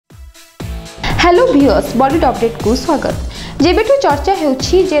Hello viewers Bollywood update को स्वागत। जेबेठू चर्चा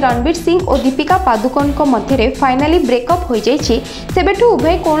हेउछि जे रणवीर सिंह और दीपिका पादुकोण को मध्य फाइनाली ब्रेकअप हो जाइछि सेबेठू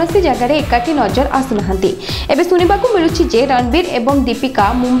उभय कोनोसी जगह एकाठी नजर आसुनाहांती। एबे सुनिबाकू मिलुछि जे रणवीर एवं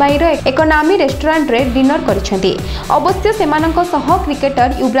दीपिका मुंबई रो एक नामी रेस्टोरेंट रे डिनर करिसेंती। अवश्य सेमानक सह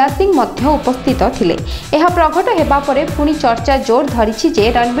क्रिकेटर युवराज सिंह मध्य उपस्थित थिले। एहा प्रकट हेबा परे पुनी चर्चा जोर धरिछि जे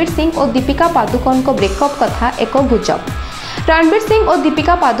रणवीर सिंह और दीपिका पादुकोण को ब्रेकअप कथा एक गुजब। रणवीर सिंह और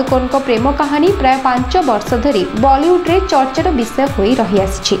दीपिका पादुकोण को प्रेम कहानी प्राय 5 वर्ष धरी बॉलीवुड रे चर्चार विषय होई रही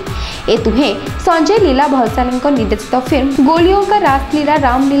आछि। ए दुहे संजय लीला भंसाली निर्देशित फिल्म गोलियों का रासलीला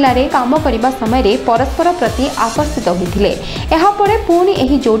रामलीला रे काम करबा समय रे परस्पर प्रति आकर्षित होइथिले। एहा परे पुणी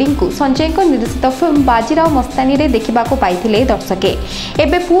एही जोड़ी को संजय निर्देशित फिल्म बाजीराव मस्तानी रे देखिबाको पाइथिले दर्शके।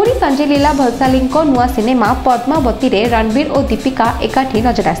 एबे पुणी संजय लीला भंसाली नुआ सिनेमा पद्मावती रे रणवीर और दीपिका एकाठी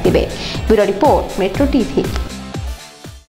नजर आसिबे। Bureau report metro TV.